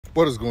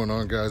What is going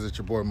on, guys? It's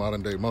your boy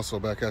Modern Day Muscle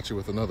back at you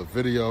with another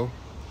video.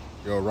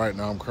 Yo, right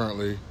now I'm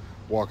currently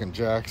walking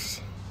Jax.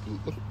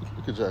 Look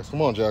at Jax.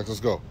 Come on, Jax, let's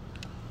go.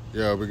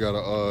 Yeah, we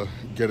gotta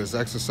get his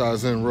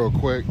exercise in real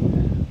quick.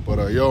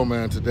 But yo,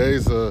 man,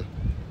 today's a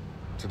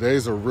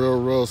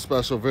real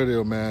special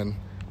video, man.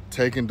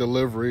 Taking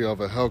delivery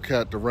of a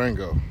Hellcat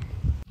Durango.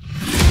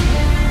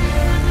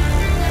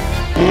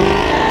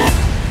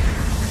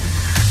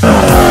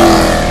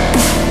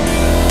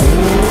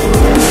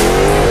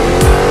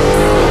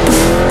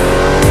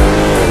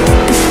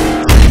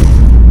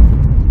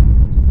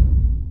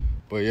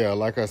 But yeah,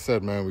 like I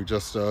said, man, we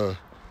just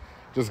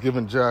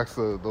giving Jax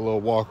the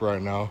little walk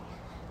right now,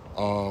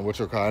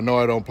 which okay. I know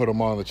I don't put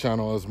him on the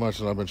channel as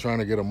much, and I've been trying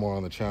to get him more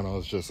on the channel.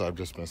 It's just I've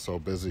just been so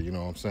busy, you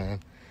know what I'm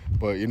saying?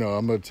 But you know,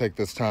 I'm gonna take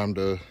this time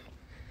to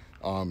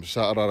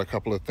shout out a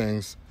couple of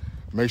things.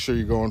 Make sure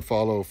you go and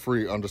follow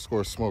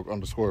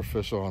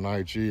free_smoke_official on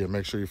IG, and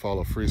make sure you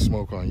follow Free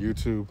Smoke on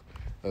YouTube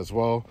as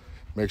well.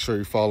 Make sure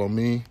you follow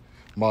me,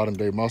 Modern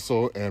Day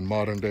Muscle, and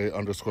Modern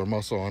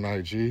Day_muscle on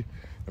IG.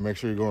 And make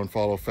sure you go and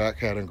follow Fat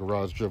Cat and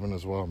Garage Driven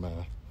as well,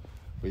 man.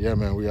 But yeah,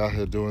 man, we out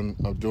here doing it.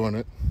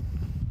 You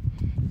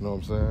know what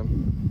I'm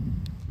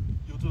saying?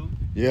 YouTube?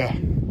 Yeah.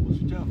 What's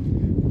your channel?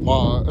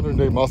 Modern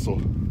Day Muscle.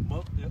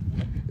 Yep.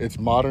 It's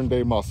Modern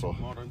Day Muscle.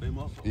 Modern Day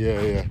Muscle.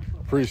 Yeah.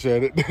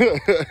 Appreciate it.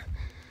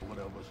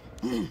 Whatever.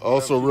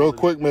 Also, real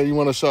quick, man, you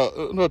want to shout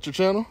out your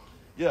channel?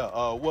 Yeah,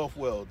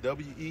 Wealthwell.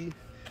 WEALTH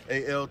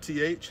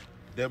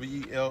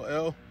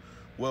WELL.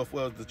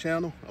 Wealthwell is the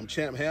channel. I'm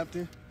Champ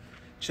Hampton.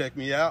 Check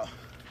me out.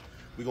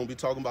 We're going to be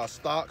talking about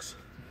stocks,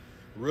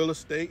 real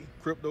estate,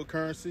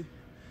 cryptocurrency,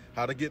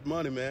 how to get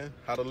money, man,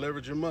 how to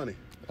leverage your money.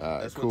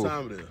 That's cool. What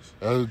time it is.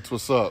 That's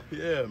what's up.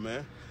 Yeah,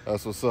 man.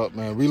 That's what's up,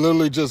 man. We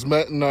literally just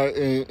met in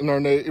our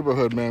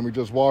neighborhood, man. We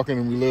just walking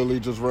and we literally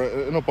just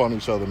ran up on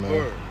each other, man.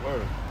 Word.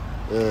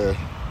 Yeah.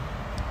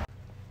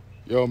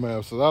 Yo,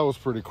 man, so that was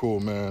pretty cool,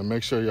 man.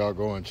 Make sure y'all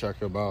go and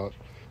check him out.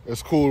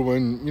 It's cool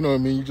when, you know what I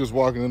mean, you just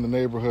walking in the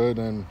neighborhood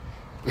and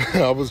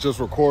I was just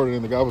recording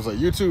and the guy was like,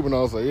 YouTube? And I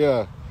was like,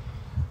 yeah.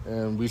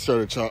 And we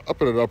started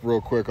chopping it up real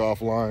quick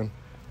offline.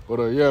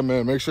 But yeah,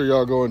 man, make sure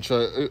y'all go and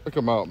check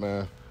him out,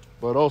 man.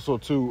 But also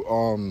too,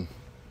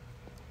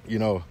 you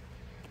know,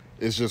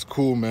 it's just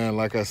cool, man.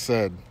 Like I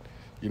said,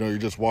 you know, you're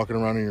just walking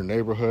around in your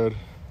neighborhood,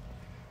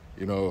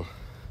 you know,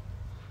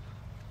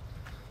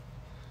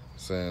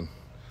 saying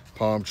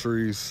palm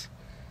trees,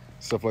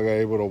 stuff like that,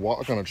 able to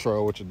walk on a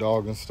trail with your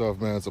dog and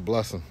stuff, man. It's a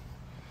blessing.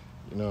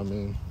 You know what I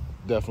mean?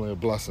 Definitely a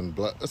blessing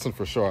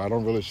for sure. I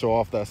don't really show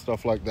off that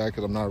stuff like that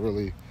because I'm not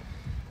really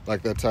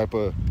like that type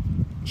of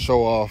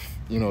show off,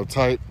 you know,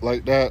 type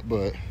like that.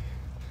 But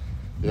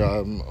yeah,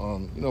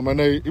 I'm, you know, my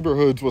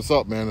neighborhood's what's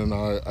up, man, and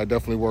I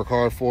definitely work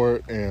hard for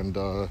it, and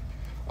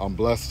I'm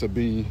blessed to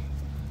be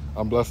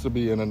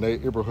in a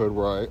neighborhood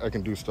where I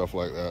can do stuff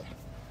like that.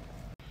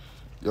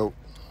 Yo,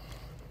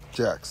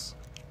 Jax,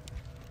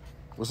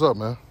 what's up,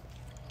 man?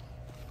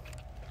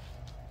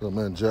 Yo,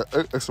 man, Jax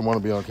actually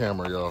want to be on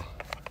camera, y'all.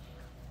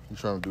 I'm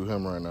trying to do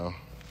him right now.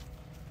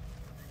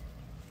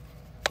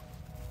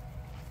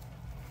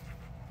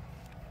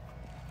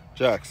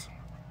 Jax,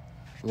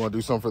 you want to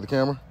do something for the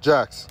camera?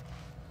 Jax,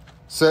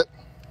 sit.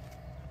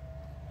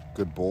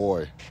 Good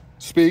boy.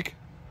 Speak.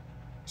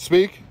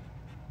 Speak.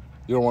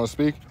 You don't want to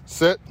speak?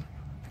 Sit.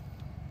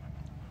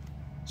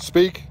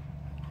 Speak.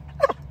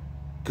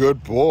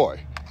 Good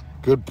boy.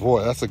 Good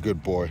boy. That's a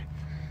good boy.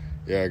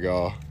 Yeah,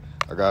 y'all.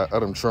 I got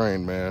him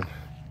trained, man.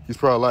 He's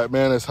probably like,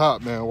 man, it's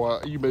hot, man. Why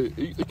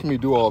can we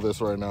do all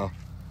this right now?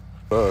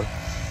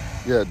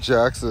 Yeah,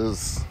 Jax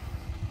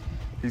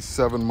he's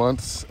 7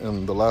 months,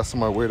 and the last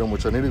time I weighed him,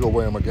 which I need to go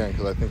weigh him again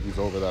because I think he's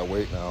over that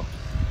weight now.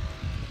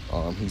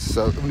 He's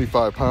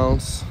 75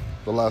 pounds.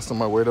 The last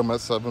time I weighed him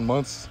at 7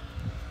 months.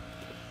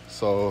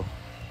 So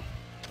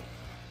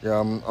yeah,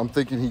 I'm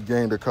thinking he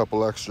gained a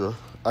couple extra.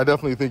 I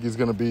definitely think he's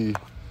gonna be,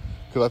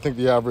 because I think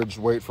the average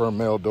weight for a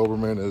male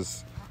Doberman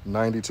is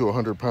 90 to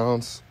 100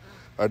 pounds.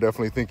 I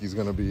definitely think he's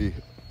going to be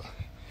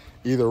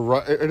either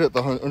right at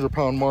the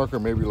 100-pound mark or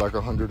maybe like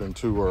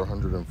 102 or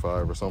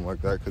 105 or something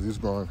like that, because he's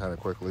growing kind of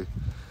quickly.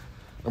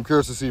 I'm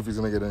curious to see if he's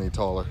going to get any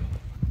taller.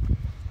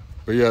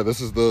 But yeah,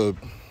 this is the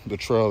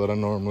trail that I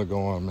normally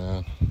go on,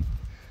 man.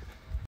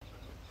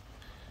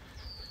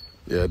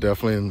 Yeah,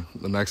 definitely in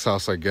the next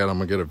house I get, I'm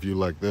going to get a view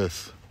like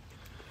this.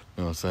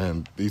 You know what I'm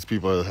saying? These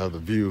people have the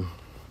view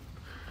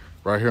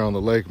right here on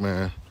the lake,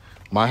 man.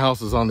 My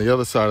house is on the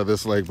other side of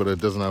this lake, but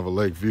it doesn't have a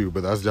lake view.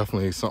 But that's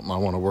definitely something I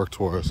want to work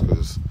towards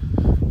because,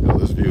 you know,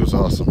 this view is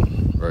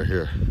awesome right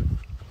here.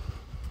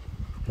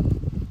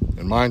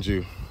 And mind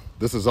you,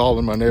 this is all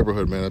in my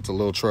neighborhood, man. It's a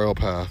little trail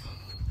path.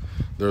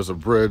 There's a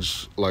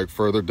bridge like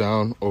further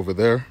down over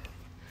there.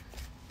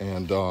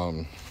 And, you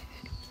know,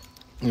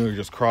 you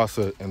just cross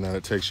it and then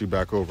it takes you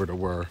back over to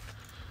where,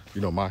 you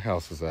know, my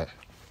house is at.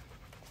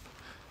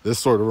 This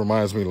sort of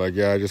reminds me, like,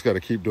 yeah, I just got to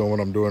keep doing what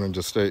I'm doing and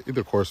just stay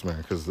the course, man,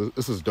 because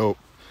this is dope.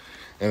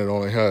 And it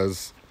only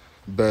has,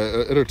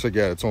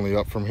 it's only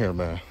up from here,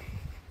 man.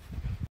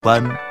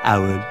 1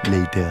 hour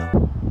later.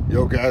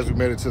 Yo, guys, we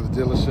made it to the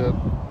dealership.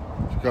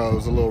 because it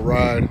was a little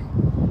ride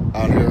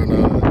out here in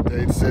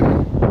Dade City.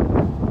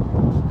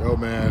 Yo,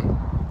 man,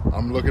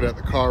 I'm looking at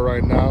the car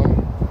right now.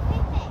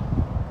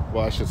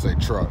 Well, I should say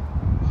truck.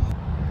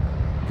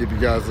 Give you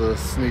guys a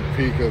sneak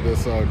peek of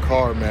this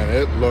car, man.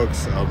 It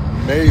looks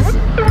amazing.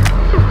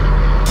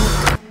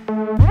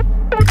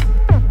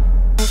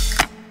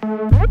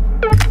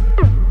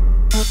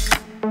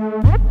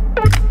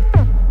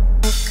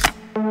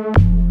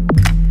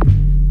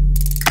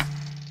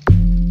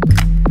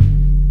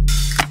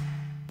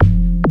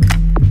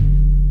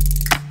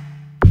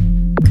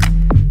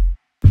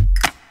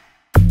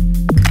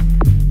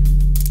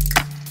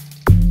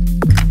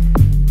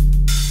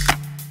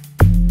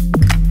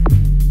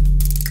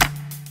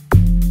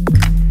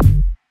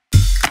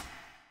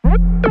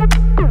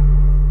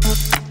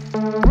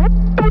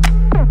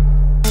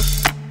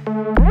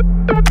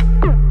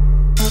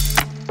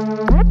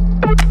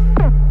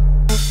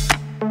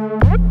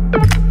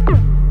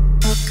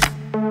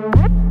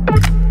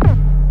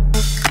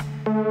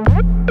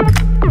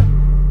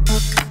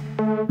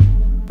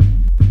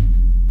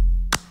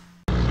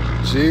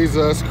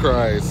 Jesus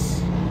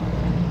Christ.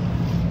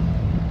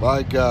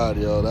 My God,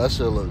 yo, that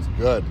shit looks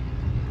good.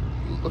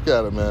 Look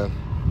at it, man.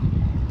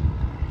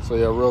 So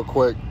yeah, real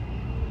quick,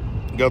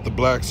 got the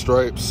black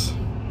stripes,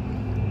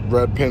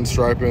 red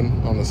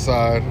pinstriping on the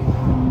side.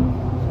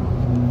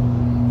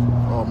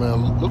 Oh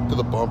man, look to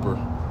the bumper.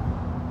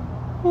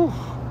 Whew.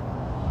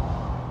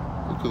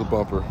 Look to the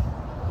bumper.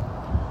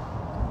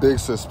 Big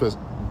six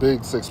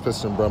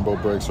piston Brembo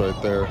brakes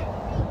right there.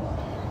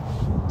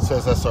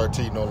 Says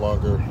SRT, no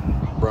longer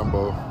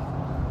Brembo.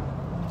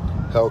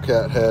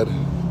 Hellcat head.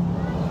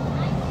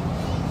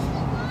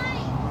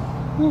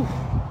 Whew.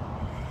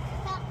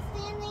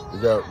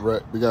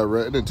 We got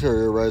red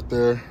interior right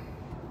there.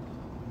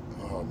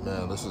 Oh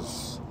man, this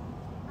is,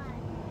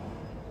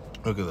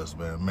 look at this,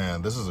 man.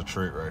 Man, this is a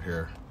treat right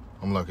here.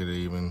 I'm lucky to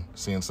even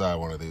see inside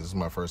one of these. This is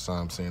my first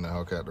time seeing a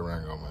Hellcat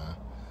Durango, man.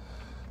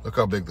 Look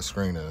how big the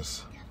screen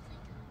is.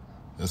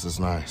 This is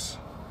nice.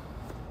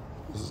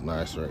 This is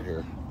nice right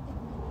here.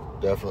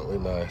 Definitely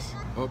nice.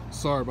 Oh,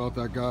 sorry about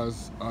that,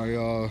 guys.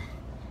 I'm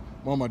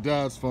on my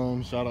dad's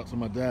phone. Shout out to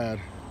my dad.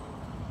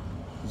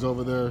 He's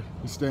over there.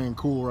 He's staying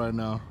cool right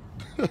now.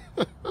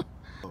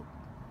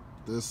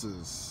 This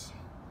is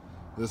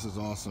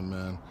awesome,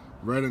 man.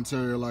 Red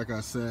interior, like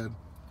I said.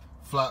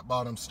 Flat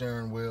bottom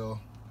steering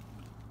wheel.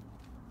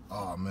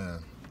 Oh man,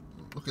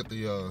 look at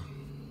the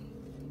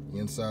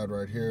inside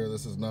right here.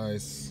 This is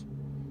nice.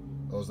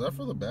 Oh, is that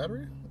for the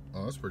battery?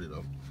 Oh, that's pretty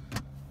dope.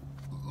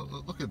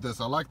 Look at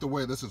this. I like the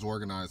way this is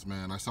organized,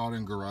 man. I saw it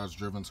in garage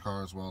driven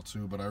car as well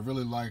too, but I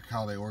really like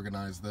how they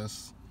organize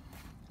this,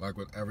 like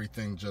with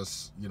everything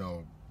just, you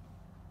know,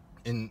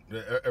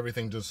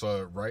 everything just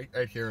right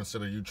here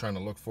instead of you trying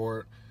to look for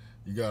it.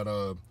 You got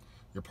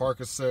your park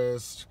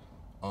assist,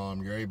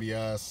 your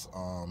ABS,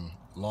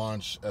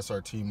 launch,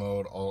 SRT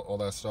mode, all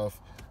that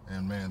stuff.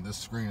 And man, this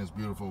screen is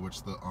beautiful,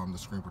 which the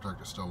screen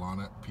protector is still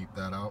on it. Peep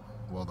that out.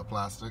 Well, the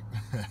plastic.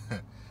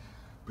 But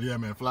yeah,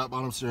 man, flat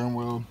bottom steering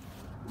wheel.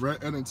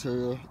 Red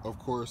interior, of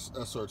course,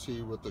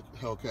 SRT with the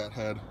Hellcat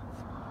head.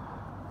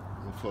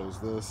 We'll close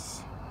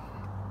this.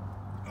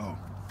 Oh,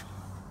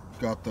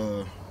 got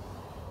the,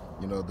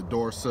 you know, the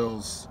door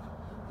sills.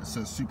 It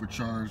says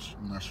supercharged.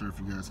 I'm not sure if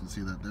you guys can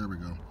see that. There we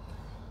go.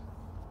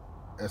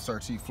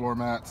 SRT floor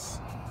mats.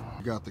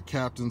 We got the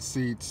captain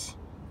seats,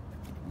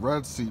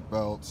 red seat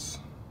belts.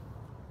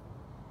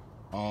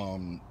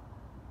 What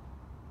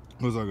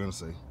was I gonna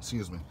say?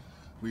 Excuse me.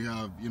 We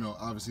have, you know,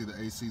 obviously the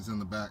AC's in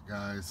the back,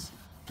 guys.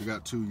 We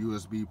got 2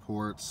 USB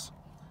ports,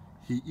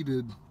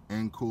 heated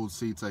and cooled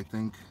seats, I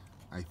think.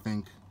 Let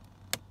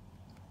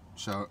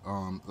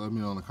me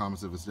know in the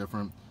comments if it's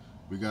different.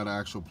 We got an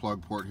actual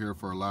plug port here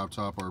for a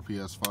laptop or a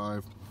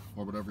PS5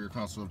 or whatever your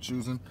console of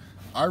choosing.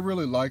 I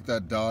really like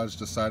that Dodge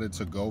decided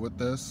to go with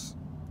this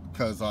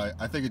because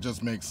I think it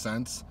just makes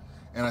sense.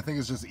 And I think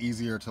it's just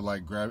easier to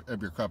like grab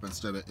your cup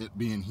instead of it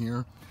being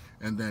here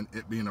and then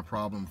it being a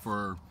problem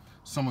for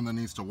someone that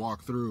needs to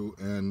walk through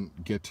and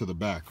get to the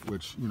back,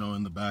 which, you know,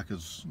 in the back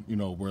is, you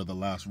know, where the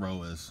last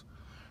row is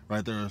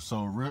right there.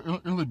 So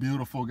really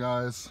beautiful,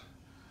 guys.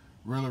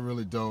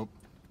 Really dope.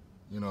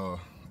 You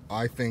know,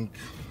 I think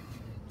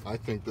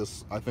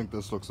this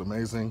looks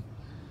amazing.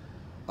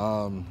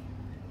 I'm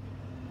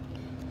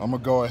gonna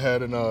go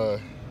ahead and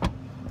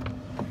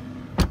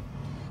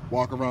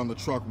walk around the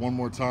truck one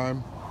more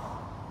time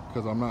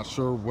because I'm not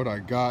sure what I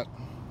got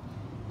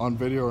on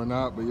video or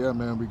not. But yeah,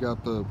 man, we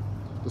got the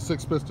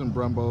 6-piston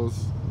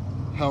Brembos,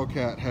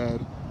 Hellcat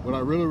head. What I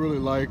really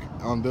like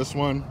on this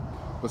one,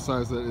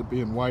 besides it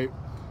being white,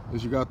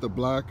 is you got the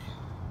black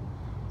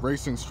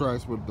racing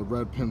stripes with the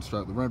red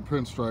pinstripe. The red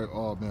pinstripe,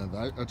 oh man,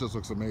 that just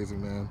looks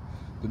amazing, man.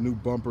 The new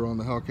bumper on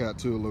the Hellcat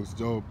too, it looks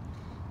dope.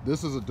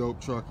 This is a dope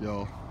truck,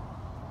 y'all.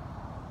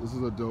 This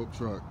is a dope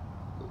truck.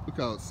 Look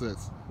how it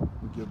sits.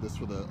 We give this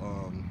for the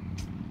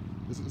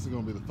this is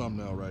gonna be the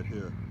thumbnail right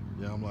here.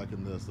 Yeah, I'm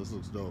liking this. This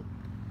looks dope.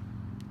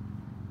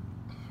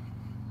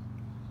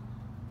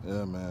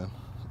 Yeah, man.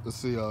 Let's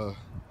see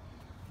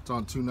It's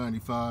on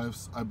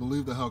 295s. I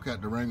believe the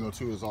Hellcat Durango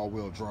too is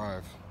all-wheel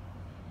drive.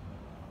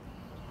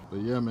 But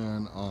yeah,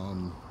 man,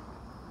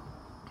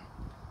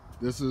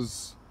 this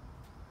is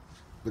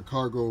the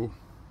cargo,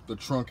 the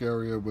trunk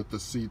area with the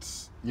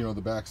seats, you know,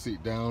 the back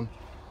seat down.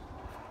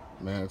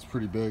 Man, it's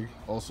pretty big.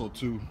 Also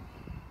too,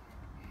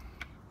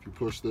 if you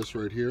push this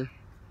right here,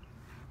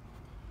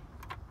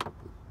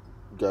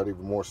 got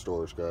even more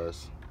storage,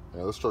 guys.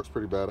 Yeah, this truck's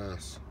pretty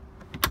badass.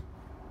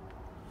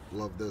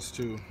 Love this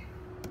too.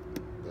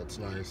 That's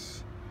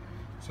nice.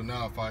 So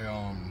now if I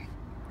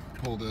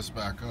pull this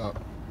back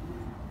up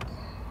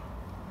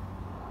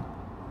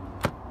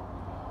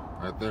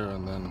right there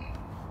and then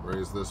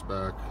raise this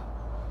back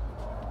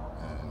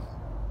and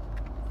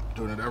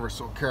doing it ever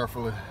so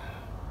carefully,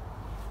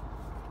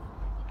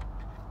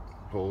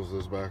 pulls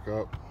this back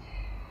up.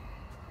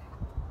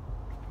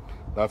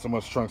 That's how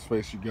much trunk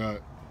space you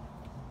got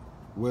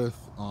with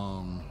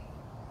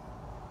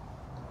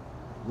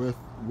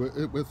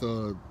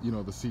you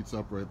know, the seats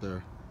up right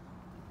there.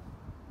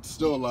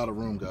 Still a lot of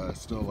room,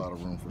 guys. Still a lot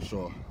of room for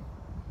sure.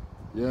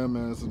 Yeah,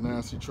 man, it's a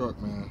nasty truck,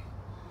 man.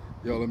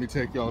 Yo, let me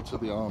take y'all to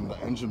the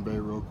engine bay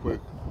real quick.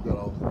 We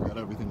got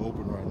everything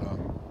open right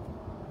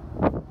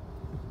now.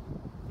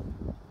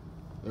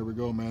 There we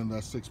go, man.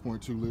 That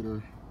 6.2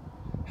 liter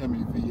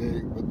Hemi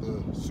V8 with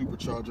the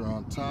supercharger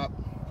on top.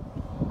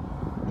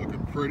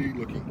 Looking pretty,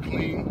 looking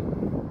clean.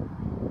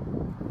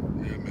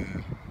 Yeah,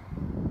 man.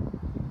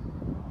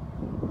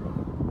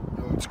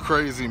 Yo, it's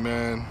crazy,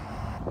 man.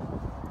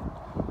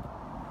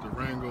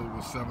 Durango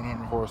with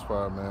 700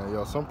 horsepower, man.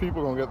 Yo, some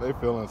people gonna get their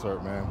feelings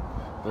hurt, man.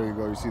 There you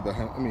go. You see the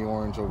Hemi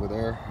orange over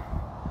there.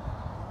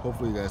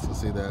 Hopefully you guys can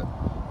see that.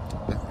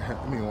 The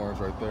Hemi orange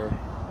right there.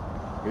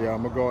 But yeah,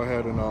 I'm gonna go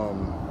ahead and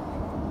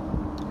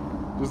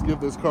just give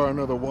this car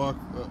another walk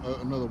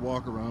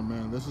around,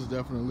 man. This is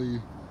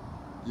definitely,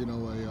 you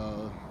know,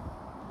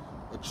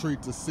 a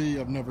treat to see.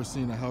 I've never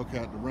seen a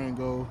Hellcat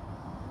Durango.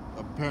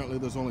 Apparently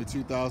there's only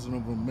 2,000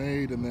 of them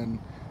made, and then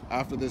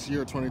after this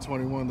year,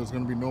 2021, there's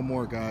gonna be no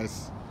more,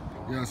 guys.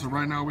 Yeah, so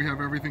right now we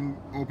have everything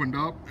opened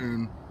up,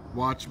 and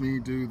watch me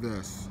do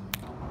this.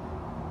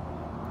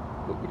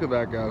 Look at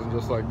that, guys, and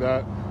just like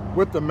that,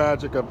 with the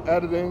magic of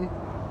editing,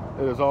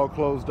 it is all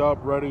closed up,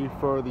 ready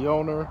for the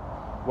owner.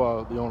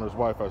 Well, the owner's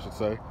wife, I should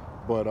say.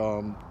 But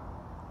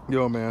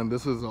yo, man,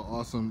 this is an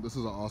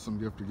awesome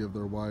gift to give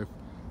their wife.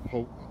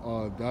 Hope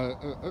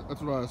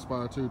that's what I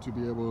aspire to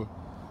be able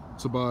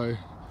to buy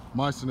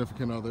my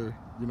significant other,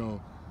 you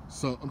know,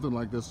 something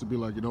like this, to be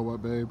like, you know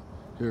what, babe,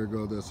 here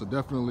go this. So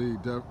definitely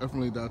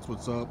that's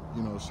what's up.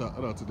 You know,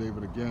 shout out to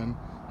David again.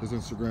 His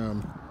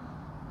Instagram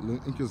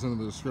link is in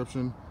the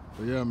description.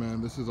 But yeah,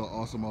 man, this is an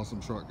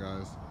awesome truck,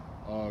 guys.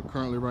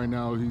 Currently right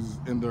now he's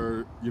in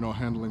there, you know,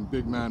 handling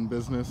big man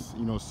business,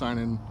 you know,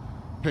 signing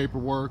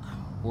paperwork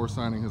or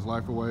signing his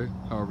life away,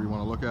 however you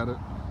want to look at it.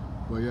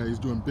 But yeah, he's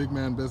doing big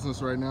man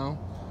business right now.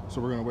 So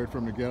we're gonna wait for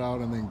him to get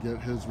out and then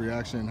get his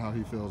reaction, how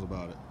he feels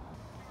about it.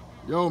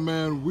 Yo,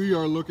 man, we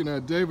are looking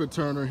at David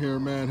Turner here,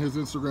 man. His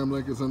Instagram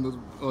link is in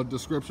the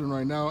description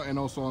right now and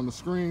also on the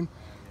screen.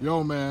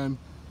 Yo, man,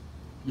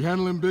 you're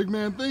handling big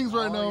man things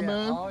right now,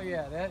 man. Oh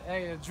yeah, that,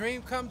 hey, a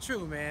dream come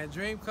true, man.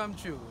 Dream come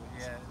true.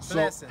 Yeah,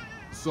 blessing.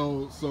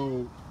 So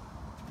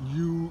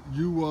you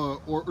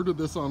ordered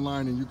this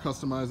online and you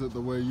customize it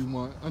the way you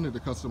want. I need to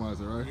customize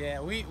it, right?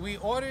 Yeah, we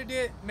ordered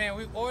it, man.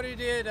 We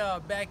ordered it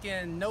back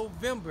in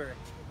November,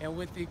 and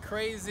with the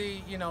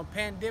crazy, you know,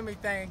 pandemic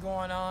thing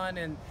going on,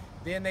 and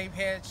then they've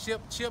had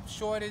chip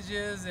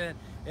shortages, and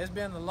it's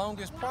been the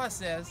longest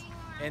process.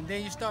 And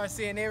then you start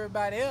seeing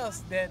everybody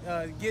else that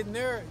getting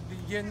their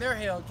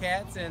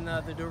Hellcats, and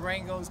the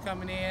Durangos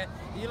coming in.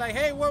 And you're like,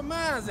 hey, where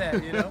mine's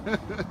at, you know?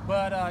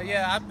 But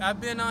yeah, I've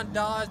been on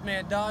Dodge,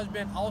 man. Dodge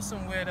been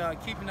awesome with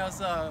keeping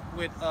us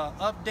with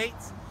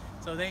updates.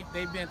 So they've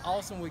been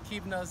awesome with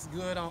keeping us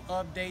good on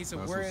updates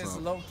of where it's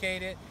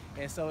located.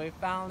 And so it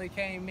finally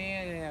came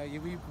in,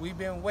 and we've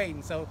been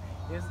waiting. So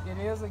it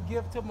is a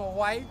gift to my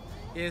wife.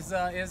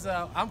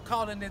 I'm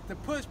calling it the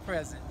push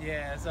present.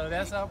 Yeah, so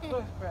that's our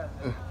push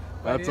present.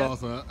 That's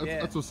awesome.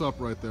 That's what's up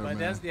right there,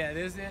 man. It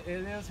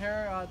is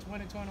her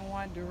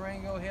 2021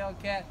 Durango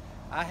Hellcat.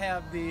 I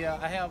have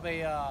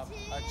a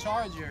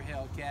Charger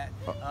Hellcat,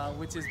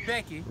 which is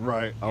Becky.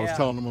 Right. I was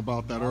telling him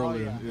about that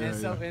earlier. Yeah. And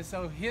so it's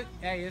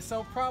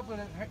so proper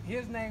that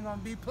his name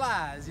gonna be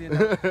Plies, you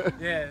know.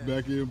 Yeah.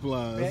 Becky and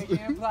Plies. Becky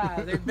and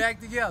Plies. They back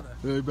together.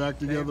 They back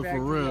together for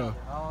real.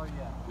 Oh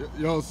yeah.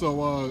 Yo,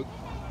 so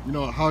you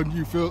know, how do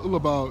you feel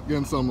about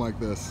getting something like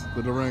this,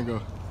 the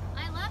Durango?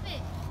 I love it.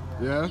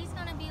 Yeah. He's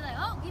gonna be like,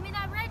 oh, give me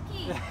that red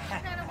key.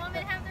 I don't want me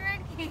to have the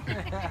red key.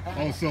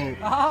 Oh, so.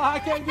 I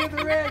can't get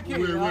the red key.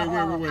 Wait.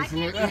 So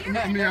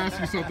let me ask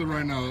you something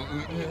right now.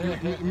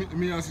 Let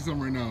me ask you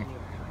something right now.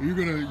 Are you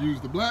gonna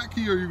use the black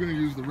key or are you gonna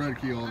use the red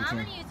key all the time?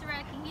 I'm gonna use the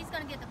red key. He's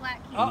gonna get the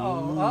black key.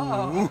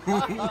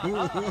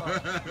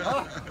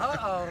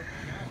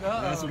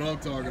 That's what I'm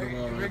talking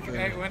about right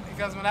there.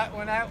 Because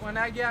when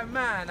I got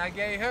mine, I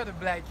gave her the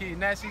black key.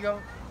 Now she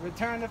gonna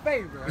return the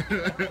favor.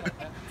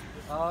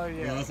 Oh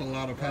yeah. Yeah, that's a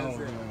lot of power,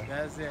 man.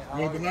 That's it.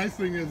 Well, the nice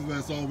thing is that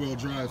it's all-wheel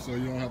drive, so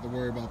you don't have to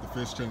worry about the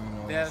fishtail and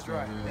all that That's stuff.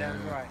 right. Yeah,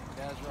 That's yeah. right.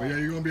 That's But right. yeah,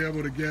 you're gonna be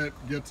able to get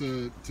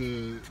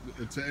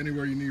to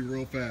anywhere you need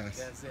real fast.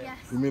 That's it. Yes.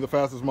 You mean the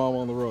fastest mom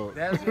on the road.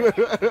 That's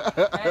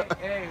it.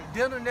 hey,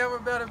 dinner never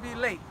better be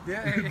late.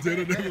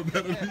 Dinner never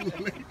better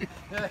be late.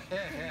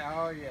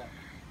 Oh yeah.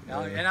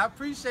 And I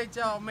appreciate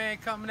y'all, man,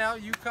 coming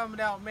out. You coming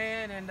out,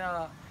 man, and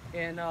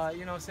you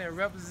know what I'm saying,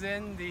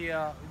 representing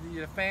the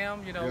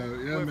fam, you know,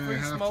 Yeah, with man, free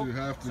have smoke.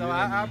 to, So yeah,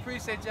 I man.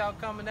 appreciate y'all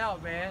coming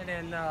out, man,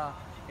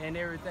 and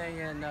everything,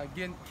 and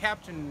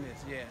capturing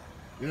this, yeah.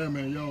 Yeah,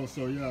 man, yo,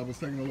 so yeah, I was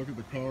taking a look at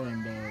the car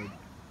and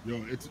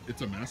yo,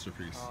 it's a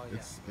masterpiece. Oh, yeah.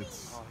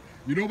 It's Oh,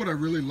 you know what I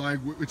really like,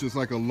 which is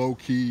like a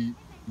low-key,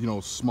 you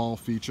know, small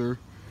feature,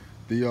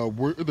 the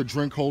where the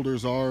drink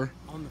holders are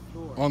on the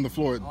floor. on the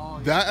floor. Oh,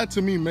 yeah. That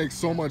to me makes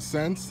so much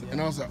sense, Yeah.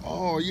 and I was like,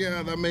 oh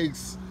yeah, that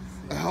makes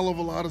a hell of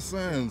a lot of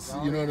sense.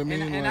 You know what I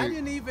mean? And I Like,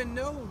 didn't even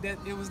know that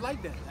it was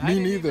like that. I me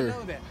didn't neither. Even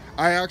know that.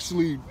 I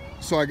actually,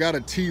 so I got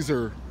a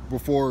teaser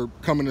before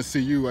coming to see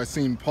you. I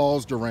seen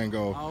Paul's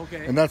Durango, Oh,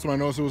 okay. and that's when I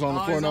noticed it was on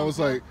the Oh, floor, it's and I on the was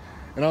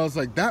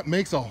floor? like, that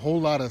makes a whole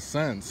lot of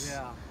sense.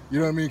 Yeah. You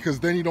know what I mean? Because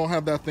then you don't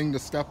have that thing to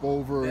step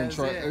over and That's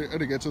try it.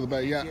 to get to the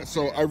back. Yeah. Get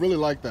So there. I really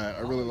like that.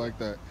 I really like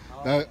that.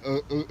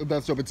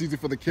 That stuff. It's easy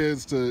for the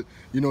kids to,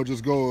 you know,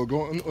 just go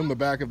on the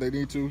back if they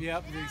need to.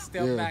 Yep, they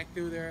step Yeah. back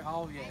through there.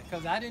 Oh yeah,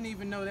 because I didn't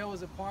even know that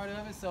was a part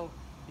of it. So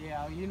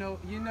yeah, you know,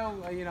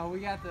 we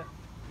got to,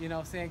 you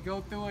know, saying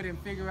go through it and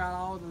figure out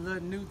all the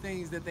little new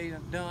things that they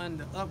have done,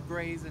 the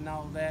upgrades and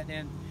all that.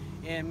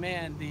 And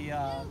man, the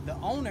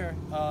owner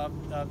of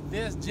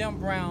this Jim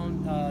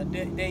Brown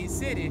Day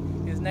City,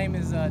 his name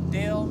is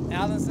Dale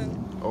Allison.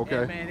 Okay.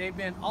 And, man, they've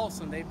been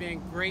awesome. They've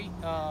been great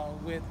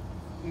with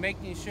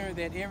making sure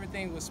that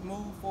everything was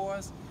smooth for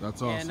us.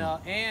 That's awesome.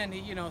 And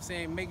you know,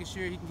 saying making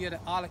sure he can get an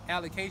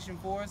allocation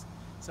for us.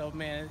 So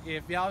man,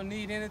 if y'all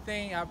need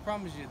anything, I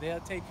promise you they'll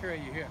take care of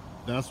you here.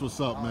 That's what's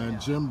up, Oh, man. yeah.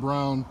 Jim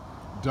Brown,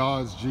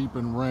 Dodge, Jeep,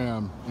 and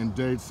Ram in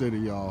Dade City,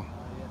 y'all.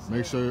 Yes,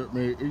 Make sir.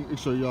 make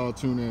sure y'all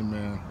tune in,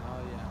 man. Oh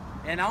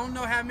yeah. And I don't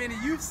know how many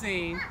you've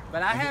seen,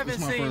 but I haven't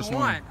It's my seen first one.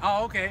 one.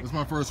 Oh, okay. It's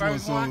my first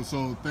one,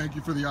 so thank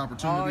you for the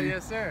opportunity. Oh,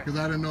 yes, sir. Because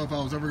I didn't know if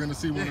I was ever going to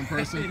see one in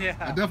person. Yeah.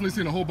 I definitely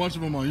seen a whole bunch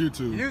of them on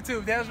YouTube.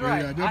 YouTube, that's Yeah,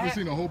 right. yeah, I definitely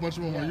seen a whole bunch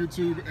of them on Yeah.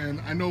 YouTube,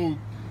 and I know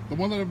the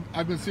one that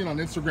I've been seeing on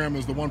Instagram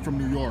is the one from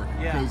New York,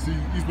 Yeah. because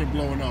he's been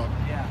blowing up.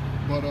 Yeah.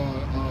 But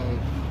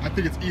I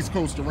think it's East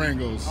Coast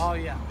Durangos. Oh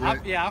yeah.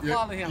 I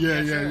follow him.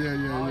 Yeah, yes, yeah, sir.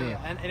 yeah. Oh,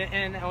 yeah.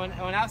 And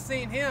when I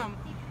seen him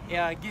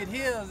get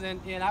his,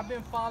 and I've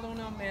been following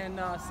him and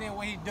seeing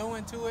what he's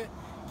doing to it,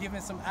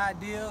 giving some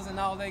ideas and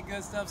all that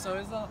good stuff. So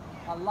there's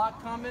a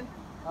lot coming.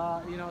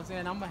 You know what I'm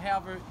saying? I'm gonna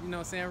have her, you know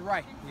what I'm saying,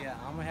 right. Yeah,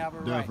 I'm gonna have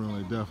her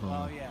Definitely, right. definitely.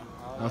 Oh yeah.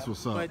 Oh, That's yeah.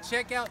 what's up. But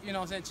check out, you know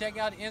what I'm saying, check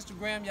out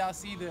Instagram. Y'all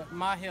see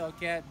my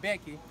Hellcat,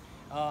 Becky. You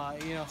know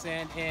what I'm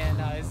saying? And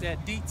it's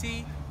at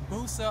DT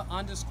Busa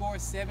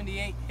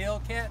 _78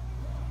 Hellcat.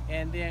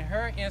 And then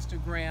her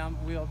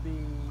Instagram will be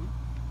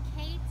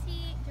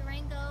KT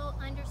Durango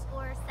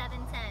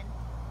 _710.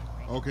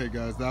 Okay,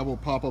 guys, that will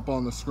pop up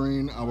on the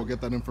screen. I will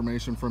get that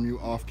information from you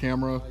off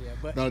camera. Oh, yeah,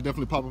 but- That'll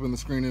definitely pop up in the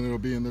screen, and it'll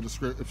be in the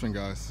description,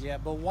 guys. yeah,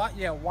 but watch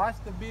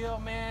the bill,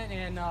 man.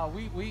 And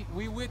we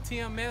with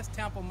TMS,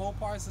 Tampa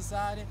Mopar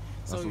Society.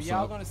 So That's what's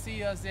y'all up. gonna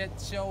see us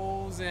at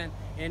shows and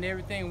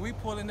everything. We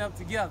pulling up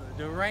together.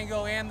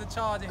 Durango and the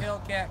Charger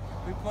Hellcat,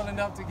 we pulling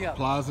up together.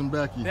 Plies and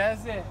Becky.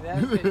 That's it.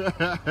 That's it.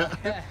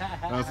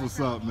 That's what's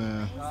up,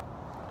 man.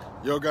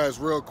 Yo, guys,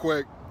 real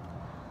quick.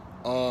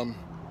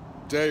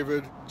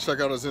 David, check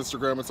out his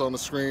Instagram. It's on the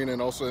screen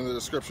and also in the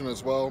description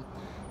as well.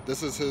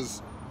 This is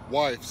his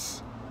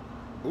wife's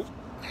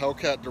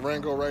Hellcat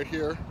Durango right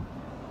here.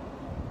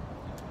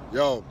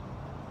 Yo,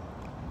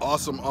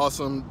 awesome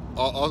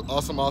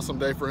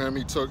day for him.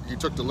 He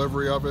took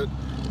delivery of it.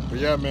 But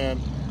yeah, man,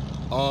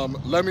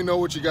 let me know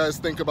what you guys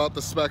think about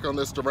the spec on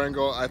this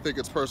Durango. I think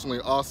it's personally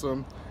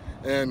awesome.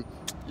 And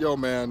yo,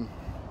 man,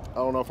 I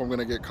don't know if I'm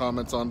gonna get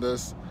comments on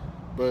this,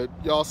 but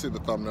y'all see the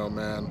thumbnail,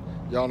 man.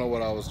 Y'all know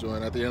what I was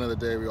doing. At the end of the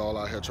day, we all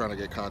out here trying to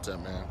get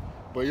content, man.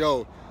 But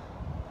yo,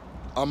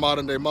 I'm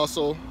Modern Day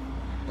Muscle,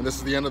 and this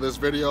is the end of this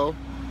video.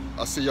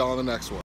 I'll see y'all in the next one.